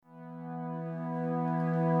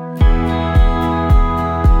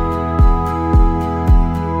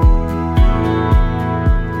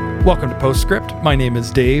Welcome to Postscript. My name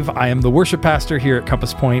is Dave. I am the worship pastor here at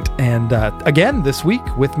Compass Point, and again this week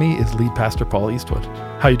with me is lead pastor Paul Eastwood.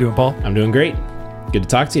 How you doing, Paul? I'm doing great. Good to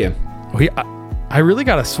talk to you. I really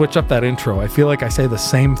got to switch up that intro. I feel like I say the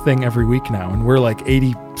same thing every week now, and we're like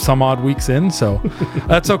 80 some odd weeks in, so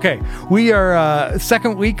that's okay. We are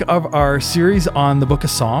second week of our series on the book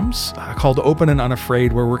of Psalms called Open and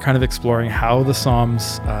Unafraid, where we're kind of exploring how the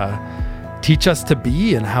Psalms teach us to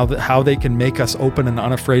be and how they can make us open and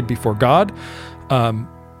unafraid before God.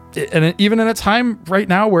 And even in a time right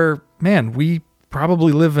now where, man, we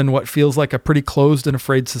probably live in what feels like a pretty closed and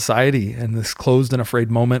afraid society, and this closed and afraid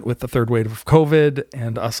moment with the third wave of COVID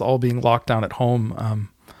and us all being locked down at home.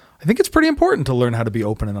 I think it's pretty important to learn how to be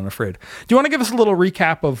open and unafraid. Do you want to give us a little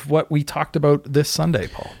recap of what we talked about this Sunday,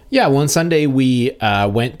 Paul? Yeah, well, on Sunday we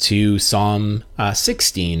went to Psalm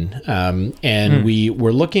 16, and we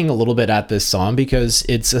were looking a little bit at this psalm because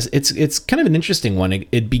it's kind of an interesting one.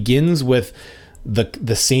 It begins with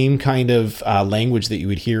the same kind of language that you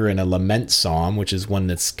would hear in a lament psalm, which is one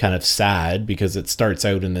that's kind of sad because it starts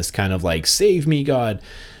out in this kind of like, save me, God.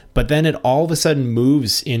 But then it all of a sudden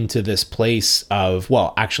moves into this place of,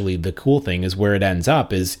 well, actually the cool thing is where it ends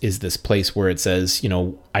up is this place where it says, you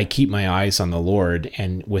know, I keep my eyes on the Lord,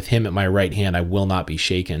 and with him at my right hand, I will not be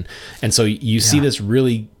shaken. And so you see this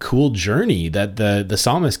really cool journey that the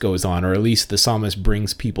psalmist goes on, or at least the psalmist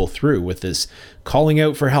brings people through with this calling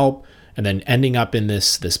out for help, and then ending up in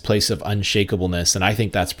this place of unshakableness. And I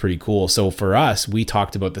think that's pretty cool. So for us, we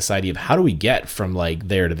talked about this idea of how do we get from like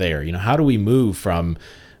there to there? You know, how do we move from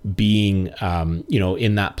being,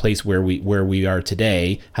 in that place where we are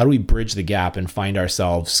today? How do we bridge the gap and find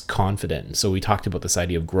ourselves confident? So we talked about this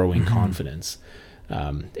idea of growing confidence.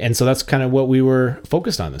 And so that's kind of what we were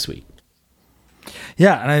focused on this week.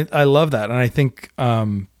 Yeah. And I love that. And I think,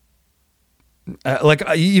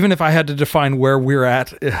 even if I had to define where we're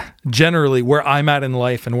at, generally where I'm at in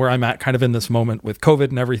life and where I'm at kind of in this moment with COVID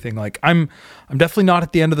and everything, like I'm definitely not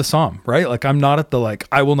at the end of the psalm, right? Like I'm not at the, like,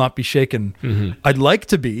 I will not be shaken. Mm-hmm. I'd like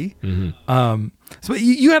to be. Mm-hmm. So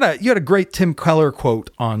you had a great Tim Keller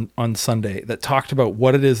quote on Sunday that talked about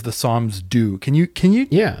what it is the Psalms do. Can you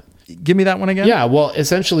give me that one again? Yeah, well,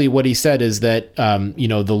 essentially what he said is that,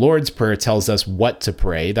 the Lord's Prayer tells us what to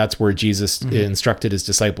pray. That's where Jesus instructed his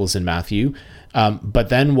disciples in Matthew. But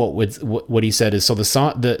then what he said is, so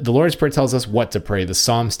the Lord's Prayer tells us what to pray. The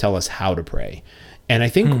Psalms tell us how to pray. And I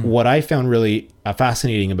think what I found really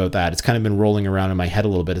fascinating about that, it's kind of been rolling around in my head a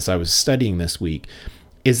little bit as I was studying this week,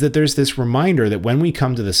 is that there's this reminder that when we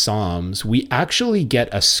come to the Psalms, we actually get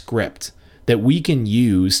a script that we can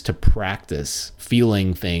use to practice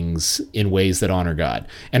feeling things in ways that honor God.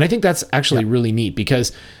 And I think that's actually really neat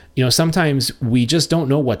because, sometimes we just don't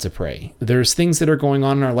know what to pray. There's things that are going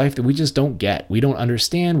on in our life that we just don't get. We don't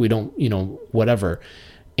understand. We don't, whatever.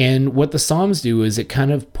 And what the Psalms do is it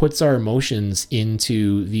kind of puts our emotions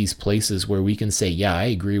into these places where we can say, yeah, I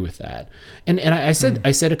agree with that. And I said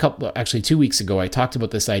 2 weeks ago, I talked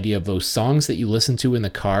about this idea of those songs that you listen to in the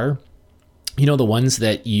car. The ones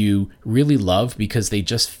that you really love because they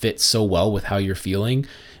just fit so well with how you're feeling.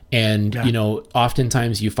 And,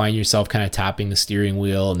 oftentimes you find yourself kind of tapping the steering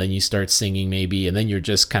wheel and then you start singing maybe, and then you're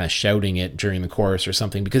just kind of shouting it during the chorus or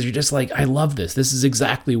something because you're just like, I love this. This is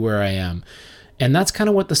exactly where I am. And that's kind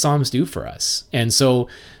of what the Psalms do for us. And so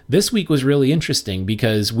this week was really interesting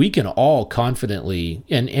because we can all confidently,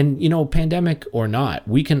 and pandemic or not,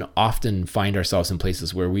 we can often find ourselves in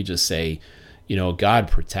places where we just say, God,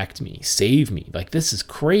 protect me, save me. Like, this is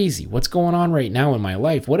crazy. What's going on right now in my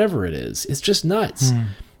life? Whatever it is, it's just nuts.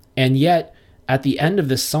 And yet at the end of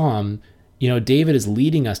this Psalm, David is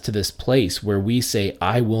leading us to this place where we say,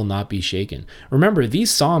 I will not be shaken. Remember, these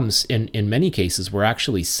Psalms in many cases were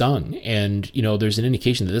actually sung. And, there's an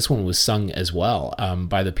indication that this one was sung as well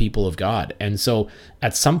by the people of God. And so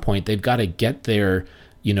at some point they've got to get their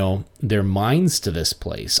minds to this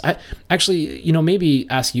place. I actually, maybe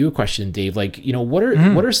ask you a question, Dave, like, what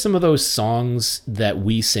are some of those songs that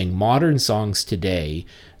we sing, modern songs today,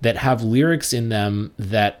 that have lyrics in them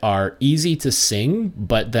that are easy to sing,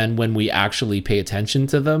 but then when we actually pay attention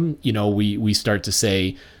to them, we start to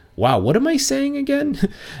say, wow, what am I saying again?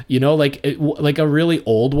 Like a really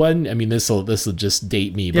old one. I mean, this will just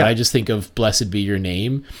date me, but I just think of Blessed Be Your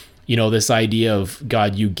Name. This idea of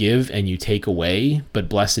God, you give and you take away, but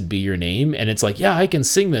blessed be your name. And it's like, yeah, I can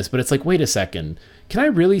sing this, but it's like, wait a second. Can I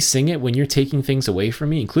really sing it when you're taking things away from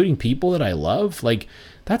me, including people that I love? Like,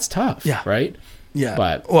 that's tough, right? Yeah.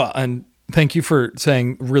 But and thank you for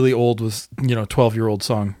saying really old was, 12-year-old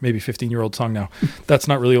song, maybe 15-year-old song now. That's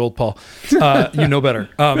not really old, Paul. You know better.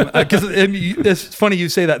 Because it's funny you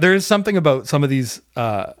say that. There is something about some of these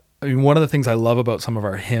I mean, one of the things I love about some of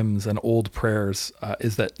our hymns and old prayers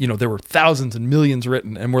is that, there were thousands and millions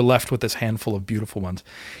written, and we're left with this handful of beautiful ones.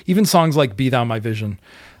 Even songs like "Be Thou My Vision,"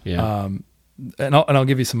 and I'll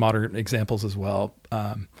give you some modern examples as well,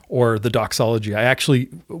 or the doxology. I actually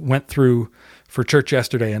went through for church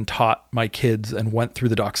yesterday and taught my kids and went through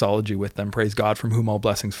the doxology with them. Praise God from whom all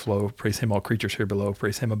blessings flow. Praise him, all creatures here below.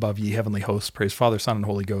 Praise him above, ye heavenly hosts. Praise Father, Son, and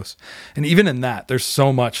Holy Ghost. And even in that, there's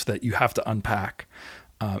so much that you have to unpack.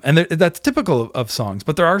 And that's typical of songs,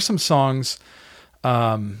 but there are some songs.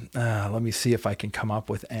 Let me see if I can come up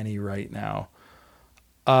with any right now.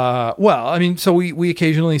 Well, I mean, so we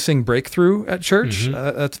occasionally sing Breakthrough at church.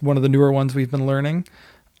 That's one of the newer ones we've been learning.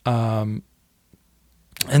 And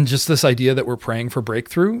just this idea that we're praying for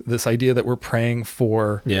breakthrough, this idea that we're praying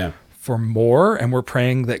for more, and we're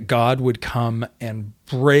praying that God would come and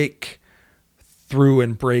break through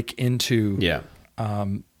and break into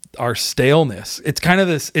our staleness. It's kind of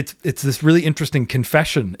this, it's this really interesting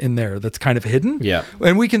confession in there that's kind of hidden. Yeah.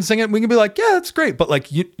 And we can sing it and we can be like, yeah, that's great. But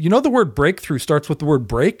like, you know, the word breakthrough starts with the word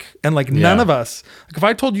break. And like none of us, like if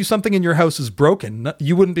I told you something in your house is broken,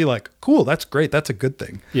 you wouldn't be like, cool, that's great. That's a good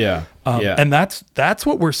thing. Yeah. And that's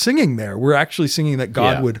what we're singing there. We're actually singing that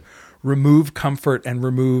God would remove comfort and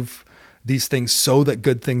remove these things so that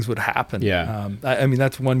good things would happen. Yeah. I mean,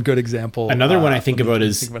 that's one good example. Another one I think about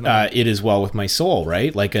is It Is Well With My Soul,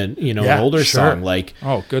 right? Like an older song, like,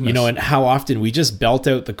 oh goodness, you know, and how often we just belt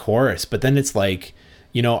out the chorus, but then it's like,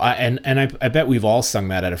 you know, I bet we've all sung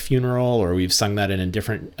that at a funeral, or we've sung that in a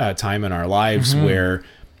different time in our lives where,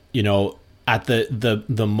 you know, at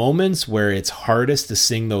the moments where it's hardest to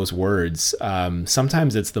sing those words,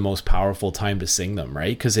 sometimes it's the most powerful time to sing them,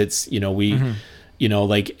 right? Because it's, you know, you know,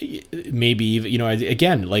 like maybe, you know,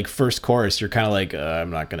 again, like first chorus, you're kind of like,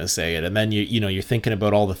 I'm not going to say it. And then you're thinking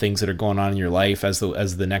about all the things that are going on in your life as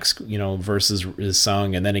the next, you know, verse is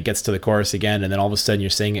sung, and then it gets to the chorus again. And then all of a sudden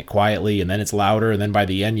you're saying it quietly, and then it's louder. And then by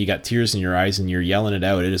the end, you got tears in your eyes and you're yelling it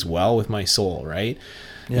out. It is well with my soul. Right.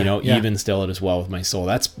 Yeah, you know, even still, it is well with my soul.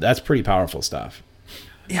 That's pretty powerful stuff.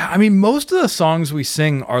 Yeah, I mean, most of the songs we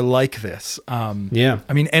sing are like this. I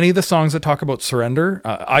mean, any of the songs that talk about surrender,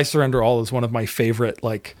 I Surrender All is one of my favorite.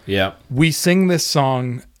 Like, we sing this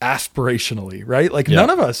song aspirationally, right? Like none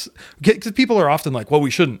of us, because people are often like, well, we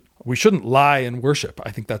shouldn't lie and worship.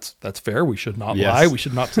 I think that's fair. We should not lie. We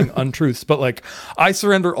should not sing untruths. But like, I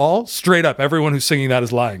surrender all, straight up, everyone who's singing that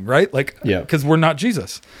is lying, right? Like, because we're not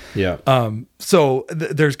Jesus. Yeah. So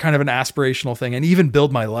there's kind of an aspirational thing, and even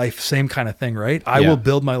Build My Life, same kind of thing, right? I will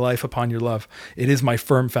build my life upon your love. It is my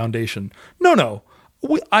firm foundation. No.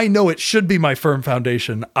 I know it should be my firm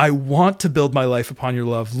foundation. I want to build my life upon your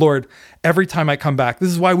love. Lord, every time I come back, this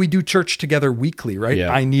is why we do church together weekly, right?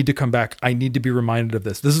 Yeah. I need to come back. I need to be reminded of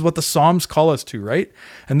this. This is what the Psalms call us to, right?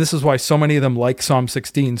 And this is why so many of them, like Psalm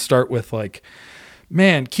 16, start with like,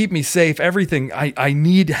 man, keep me safe, everything. I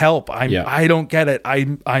need help. I don't get it.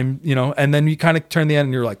 I'm, you know, and then you kind of turn the end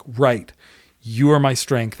and you're like, right. You are my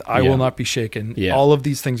strength. I will not be shaken. Yeah. All of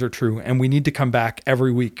these things are true. And we need to come back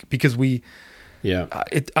every week because it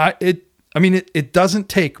doesn't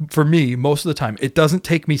take, for me, most of the time, it doesn't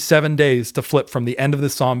take me 7 days to flip from the end of the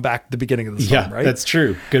psalm back to the beginning of the psalm, right? That's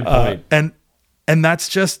true. Good point. And that's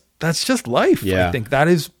just life. Yeah. I think that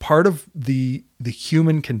is part of the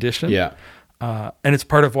human condition. Yeah. And it's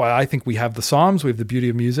part of why I think we have the Psalms, we have the beauty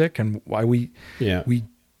of music, and why we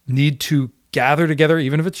need to gather together,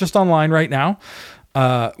 even if it's just online right now.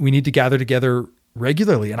 We need to gather together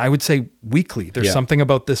regularly, and I would say weekly. There's something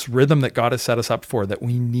about this rhythm that God has set us up for that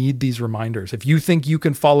we need these reminders. If you think you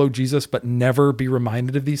can follow Jesus but never be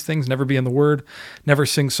reminded of these things, never be in the Word, never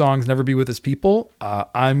sing songs, never be with His people,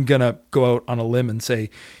 I'm gonna go out on a limb and say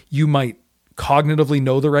you might cognitively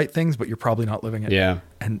know the right things, but you're probably not living it.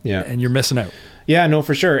 And you're missing out. Yeah, no,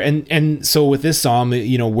 for sure. And so with this psalm,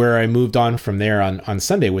 you know, where I moved on from there on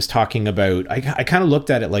Sunday was talking about, I kind of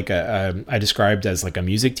looked at it like I described as like a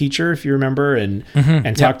music teacher, if you remember, and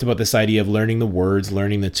talked about this idea of learning the words,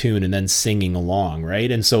 learning the tune, and then singing along,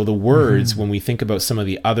 right? And so the words, when we think about some of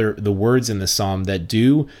the words in the psalm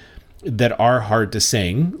that are hard to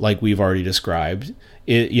sing, like we've already described,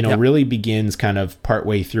 it, you know, really begins kind of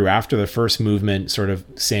partway through after the first movement, sort of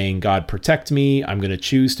saying, God, protect me. I'm going to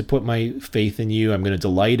choose to put my faith in you. I'm going to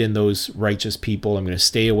delight in those righteous people. I'm going to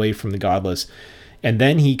stay away from the godless. And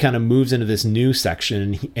then he kind of moves into this new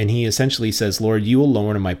section, and he essentially says, Lord, you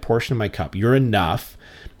alone are my portion of my cup. You're enough.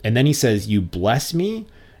 And then he says, you bless me.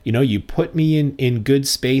 You know, you put me in good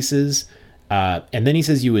spaces. And then he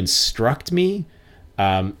says, you instruct me.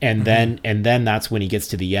 And then that's when he gets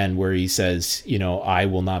to the end where he says, I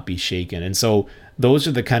will not be shaken. And so those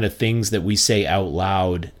are the kind of things that we say out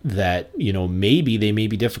loud that, maybe they may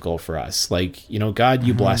be difficult for us. Like, God,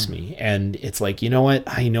 you bless me. And it's like, you know what?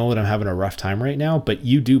 I know that I'm having a rough time right now, but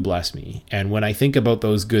you do bless me. And when I think about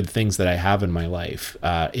those good things that I have in my life,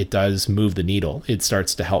 it does move the needle. It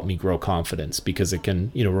starts to help me grow confidence because it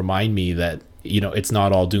can, remind me that, it's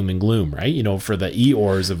not all doom and gloom, right? For the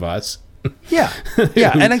Eeyores of us. Yeah.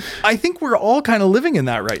 And I think we're all kind of living in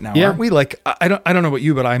that right now, aren't we? Like, I don't know about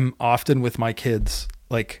you, but I'm often with my kids,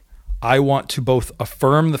 like, I want to both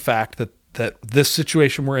affirm the fact that this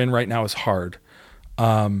situation we're in right now is hard.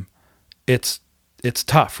 It's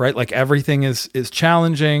tough, right? Like, everything is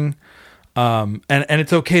challenging. And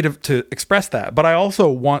it's okay to express that. But I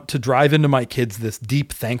also want to drive into my kids this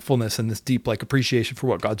deep thankfulness and this deep, like, appreciation for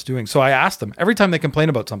what God's doing. So I ask them every time they complain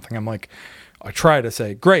about something, I'm like, I try to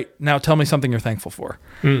say, great, now tell me something you're thankful for,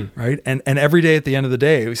 right? And every day at the end of the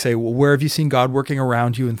day, we say, well, where have you seen God working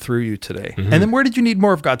around you and through you today? And then where did you need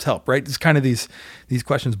more of God's help, right? It's kind of these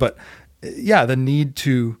questions. But yeah, the need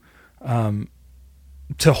to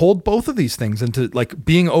hold both of these things and to, like,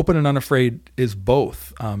 being open and unafraid is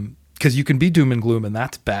both. Because you can be doom and gloom and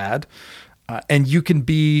that's bad. And you can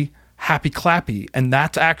be happy clappy and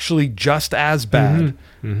that's actually just as bad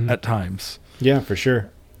at times. Yeah, for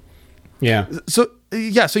sure. Yeah. So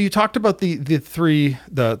you talked about the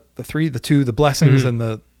two, the blessings and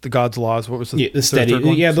the God's laws. What was the steady? Third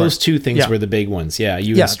one? Yeah, those two things were the big ones. Yeah.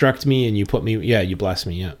 You instruct me and you put me, you bless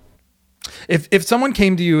me. Yeah. If someone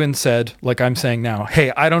came to you and said, like I'm saying now,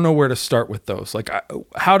 hey, I don't know where to start with those. Like,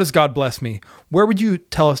 how does God bless me? Where would you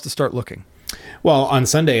tell us to start looking? Well, on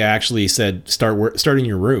Sunday, I actually said, start in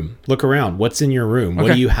your room. Look around. What's in your room?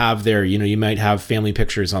 What do you have there? You might have family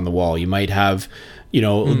pictures on the wall. You might have,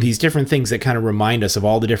 these different things that kind of remind us of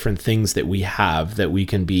all the different things that we have that we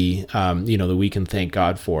can be, that we can thank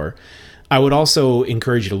God for. I would also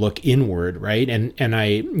encourage you to look inward, right? And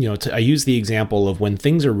I use the example of when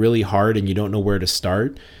things are really hard and you don't know where to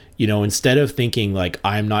start. Instead of thinking like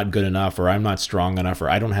I'm not good enough or I'm not strong enough or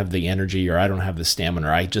I don't have the energy or I don't have the stamina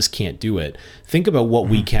or I just can't do it, think about what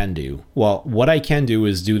we can do. Well, what I can do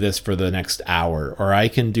is do this for the next hour, or I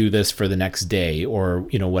can do this for the next day, or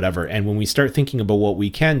whatever. And when we start thinking about what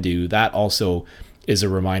we can do, that also is a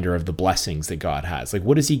reminder of the blessings that God has. Like,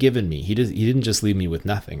 what has he given me? He didn't just leave me with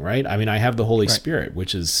nothing, right? I mean, I have the Holy Spirit,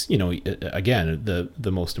 which is, again,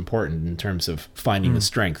 the most important in terms of finding the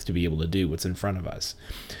strength to be able to do what's in front of us.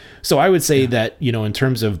 So I would say that, in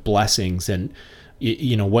terms of blessings and,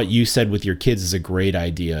 what you said with your kids is a great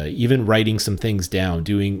idea. Even writing some things down,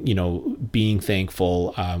 doing, being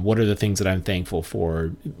thankful. What are the things that I'm thankful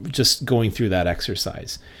for? Just going through that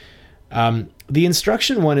exercise. The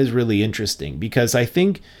instruction one is really interesting because I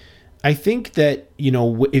think that,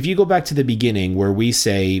 if you go back to the beginning where we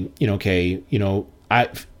say,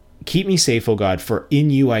 keep me safe, oh God, for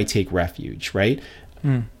in you I take refuge, right?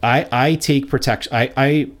 I take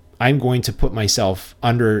protection. I'm going to put myself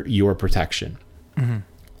under your protection.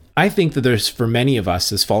 I think that there's, for many of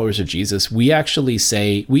us as followers of Jesus, we actually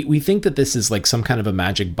say, we think that this is like some kind of a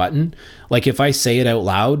magic button. Like, if I say it out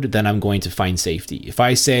loud, then I'm going to find safety. If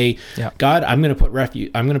I say, God, I'm going to put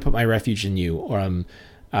my refuge in you, or I'm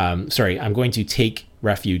going to take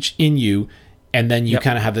refuge in you. And then you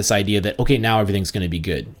kind of have this idea that, okay, now everything's going to be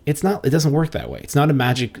good. It doesn't work that way. It's not a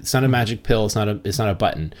magic pill. It's not a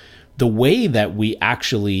button. The way that we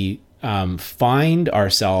actually find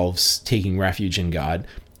ourselves taking refuge in God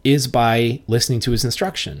is by listening to his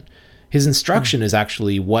instruction. His instruction is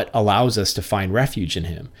actually what allows us to find refuge in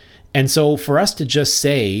him. And so for us to just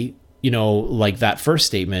say, like that first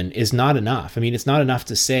statement is not enough. I mean, it's not enough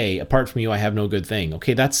to say, apart from you, I have no good thing.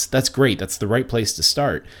 Okay, that's great. That's the right place to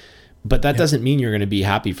start. But that doesn't mean you're going to be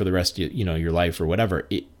happy for the rest of your life or whatever.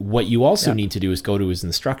 What you also need to do is go to his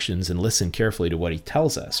instructions and listen carefully to what he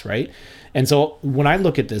tells us, right? And so when I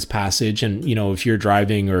look at this passage, and if you're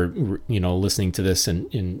driving or listening to this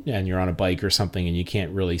and you're on a bike or something and you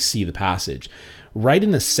can't really see the passage, right in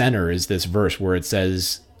the center is this verse where it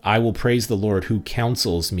says, I will praise the Lord who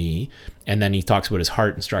counsels me. And then he talks about his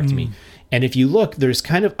heart instructs me. And if you look, there's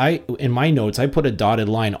kind of, in my notes, I put a dotted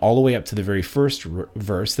line all the way up to the very first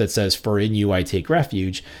verse that says, for in you I take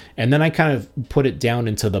refuge. And then I kind of put it down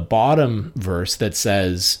into the bottom verse that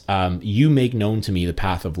says, you make known to me the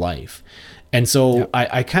path of life. And so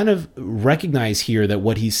I kind of recognize here that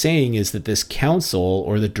what he's saying is that this counsel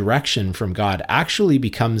or the direction from God actually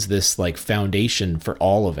becomes this like foundation for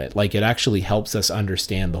all of it. Like, it actually helps us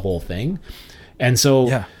understand the whole thing. And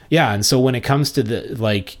so, and so when it comes to the,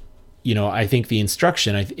 like, I think the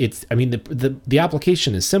instruction, the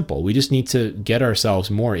application is simple. We just need to get ourselves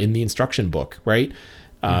more in the instruction book, right?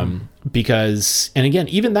 Because, and again,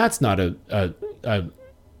 even that's not a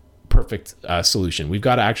perfect solution. We've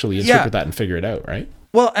got to actually interpret that and figure it out, right?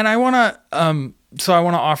 Well, and I want to, so I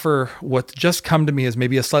want to offer what's just come to me as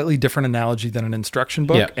maybe a slightly different analogy than an instruction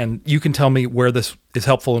book. And you can tell me where this is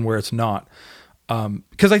helpful and where it's not.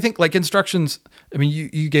 Because I think like instructions, I mean,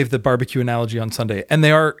 you gave the barbecue analogy on Sunday, and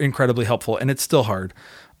they are incredibly helpful, and it's still hard.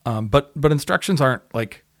 But instructions aren't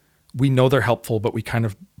like, we know they're helpful, but we kind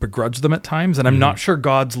of begrudge them at times. And I'm not sure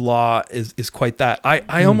God's law is quite that.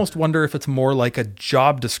 I almost wonder if it's more like a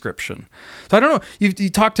job description. So I don't know. You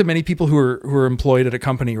talk to many people who are employed at a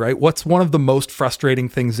company, right? What's one of the most frustrating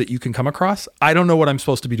things that you can come across? I don't know what I'm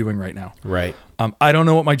supposed to be doing right now. Right. I don't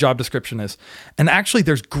know what my job description is. And actually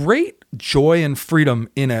there's great joy and freedom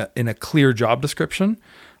in a clear job description.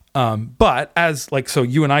 But so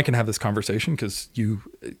you and I can have this conversation because you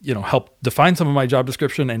help define some of my job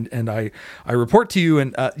description and I report to you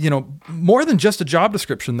and, more than just a job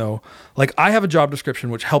description though, like I have a job description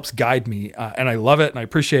which helps guide me and I love it and I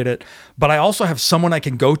appreciate it, but I also have someone I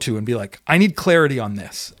can go to and be like, I need clarity on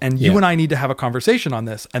this and you and I need to have a conversation on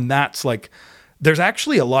this. And that's like, there's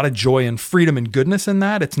actually a lot of joy and freedom and goodness in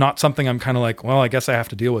that. It's not something I'm kind of like, well, I guess I have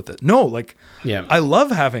to deal with it. No, like I love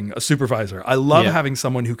having a supervisor. I love having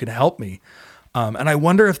someone who can help me. And I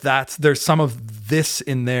wonder if there's some of this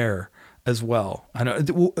in there as well. I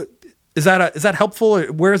know. Is that helpful? Or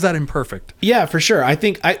where is that imperfect? Yeah, for sure. I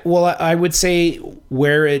think I would say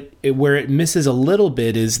where it misses a little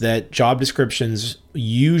bit is that job descriptions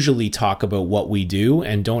usually talk about what we do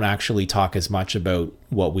and don't actually talk as much about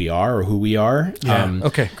what we are or who we are. Yeah.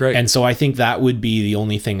 Okay, great. And so I think that would be the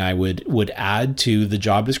only thing I would add to the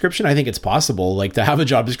job description. I think it's possible like to have a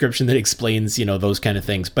job description that explains, those kind of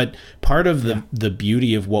things. But part of the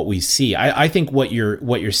beauty of what we see, I think what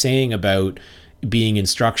you're saying about being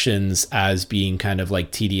instructions as being kind of like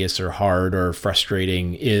tedious or hard or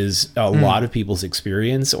frustrating is a lot of people's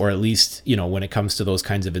experience, or at least, when it comes to those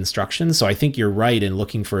kinds of instructions. So I think you're right in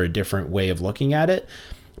looking for a different way of looking at it.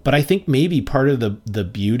 But I think maybe part of the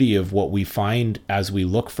beauty of what we find as we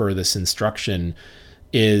look for this instruction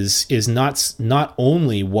is not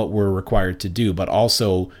only what we're required to do, but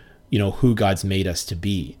also, who God's made us to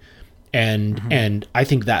be. And I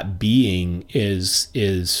think that being is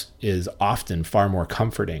often far more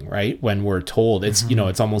comforting, right? When we're told it's,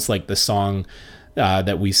 it's almost like the song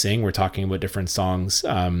that we sing. We're talking about different songs.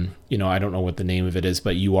 I don't know what the name of it is,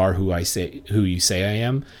 but you are who you say I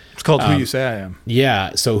am. It's called Who You Say I Am.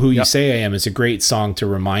 Yeah. So Who You Say I Am is a great song to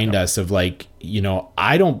remind us of like,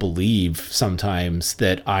 I don't believe sometimes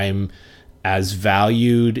that I'm as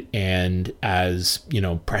valued and as,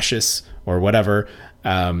 precious or whatever,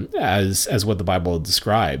 as what the Bible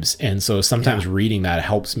describes. And so sometimes reading that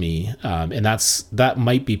helps me. And that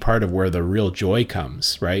might be part of where the real joy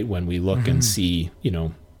comes, right? When we look and see,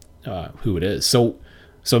 who it is. So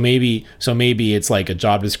maybe it's like a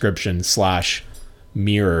job description /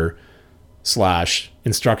 mirror /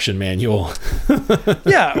 instruction manual.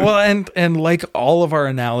 Yeah. Well, and like all of our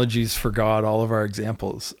analogies for God, all of our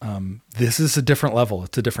examples, this is a different level.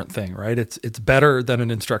 It's a different thing, right? It's better than an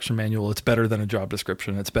instruction manual. It's better than a job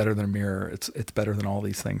description. It's better than a mirror. It's better than all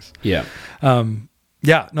these things. Yeah.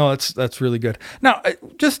 No, that's really good. Now,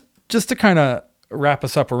 just to kind of wrap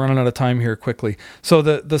us up, we're running out of time here quickly. So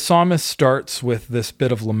the psalmist starts with this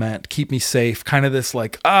bit of lament, keep me safe, kind of this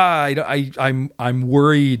like, I'm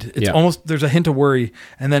worried. It's almost, there's a hint of worry,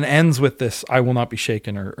 and then ends with this, I will not be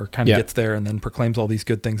shaken, or kind of gets there and then proclaims all these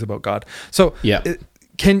good things about God. So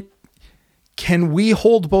can we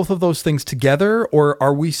hold both of those things together, or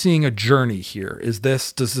are we seeing a journey here?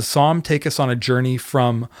 Does the psalm take us on a journey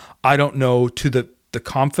from, I don't know, to the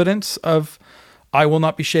confidence of I will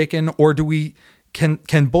not be shaken, or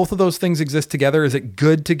can both of those things exist together? Is it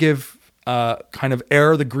good to give kind of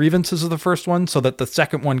air the grievances of the first one so that the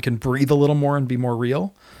second one can breathe a little more and be more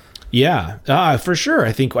real? Yeah, for sure.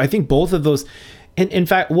 I think both of those. And in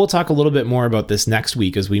fact, we'll talk a little bit more about this next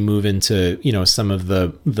week as we move into, some of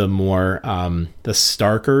the more the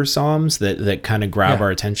starker psalms that kind of grab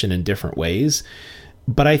our attention in different ways.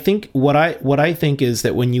 But I think what I think is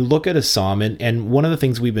that when you look at a psalm, and one of the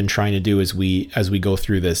things we've been trying to do as we go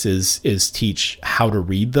through this is teach how to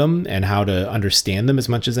read them and how to understand them as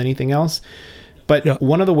much as anything else. But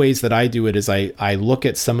one of the ways that I do it is I look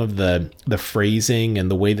at some of the phrasing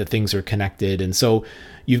and the way that things are connected. And so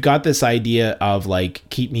you've got this idea of like,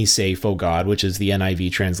 keep me safe, oh God, which is the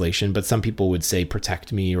NIV translation, but some people would say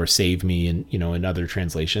protect me or save me in other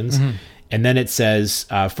translations. And then it says,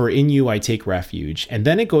 for in you I take refuge. And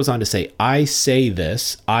then it goes on to say, I say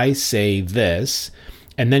this.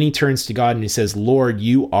 And then he turns to God and he says, Lord,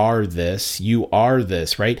 you are this,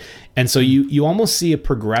 right? And so you almost see a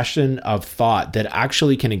progression of thought that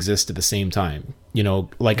actually can exist at the same time.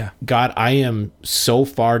 God, I am so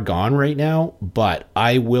far gone right now, but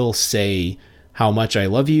I will say how much I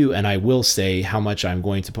love you, and I will say how much I'm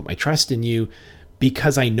going to put my trust in you,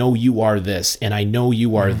 because I know you are this, and I know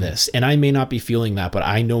you are this, and I may not be feeling that, but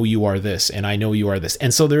I know you are this, and I know you are this.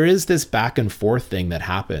 And so there is this back and forth thing that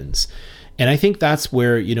happens. And I think that's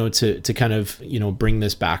where, to kind of, bring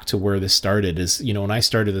this back to where this started is, when I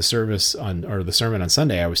started the sermon on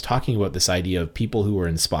Sunday, I was talking about this idea of people who are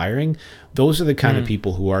inspiring. Those are the kind of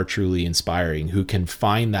people who are truly inspiring, who can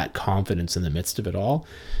find that confidence in the midst of it all.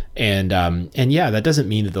 And yeah, that doesn't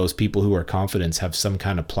mean that those people who are confident have some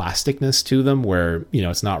kind of plasticness to them where,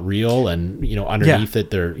 it's not real and, underneath it,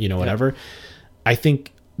 they're, whatever. I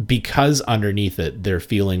think because underneath it, they're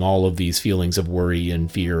feeling all of these feelings of worry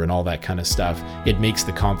and fear and all that kind of stuff, it makes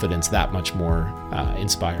the confidence that much more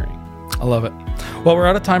inspiring. I love it. Well, we're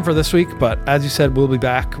out of time for this week, but as you said, we'll be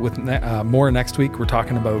back with more next week. We're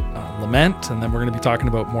talking about lament, and then we're going to be talking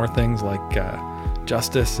about more things like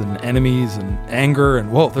justice and enemies and anger,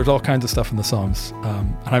 and there's all kinds of stuff in the Psalms.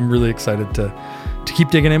 And I'm really excited to keep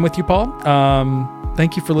digging in with you, Paul.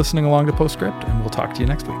 Thank you for listening along to Postscript, and we'll talk to you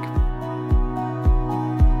next week.